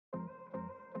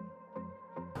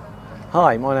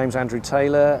Hi, my name's Andrew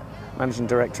Taylor, Managing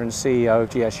Director and CEO of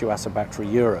GS Yuasa Battery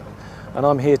Europe. And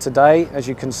I'm here today, as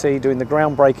you can see, doing the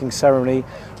groundbreaking ceremony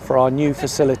for our new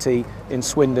facility in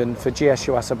Swindon for GS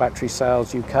Yuasa Battery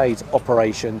Sales UK's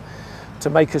operation to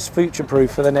make us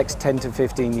future-proof for the next 10 to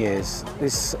 15 years.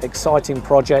 This exciting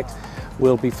project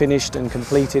will be finished and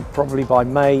completed probably by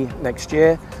May next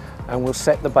year, and will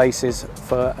set the basis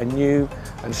for a new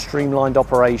and streamlined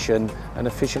operation, an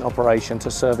efficient operation to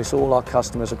service all our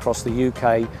customers across the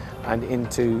UK and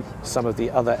into some of the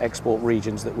other export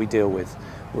regions that we deal with.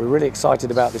 We're really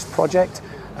excited about this project,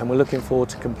 and we're looking forward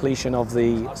to completion of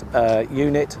the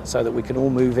unit so that we can all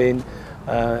move in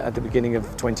at the beginning of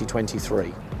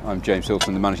 2023. I'm James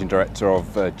Hilton, the Managing Director of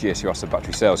GS Yuasa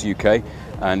Battery Sales UK,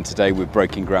 and today we're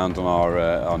breaking ground on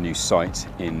our new site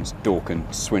in Dorcan,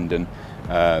 Swindon.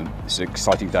 It's an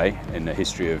exciting day in the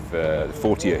history of the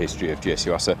 40-year history of GS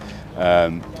Yuasa.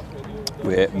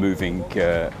 We're moving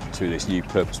to this new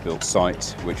purpose-built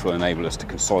site, which will enable us to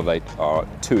consolidate our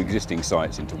two existing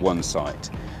sites into one site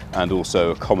and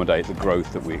also accommodate the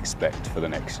growth that we expect for the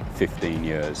next 15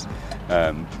 years.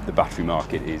 The battery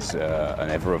market is an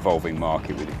ever-evolving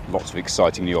market with lots of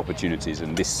exciting new opportunities,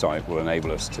 and this site will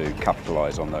enable us to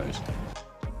capitalise on those.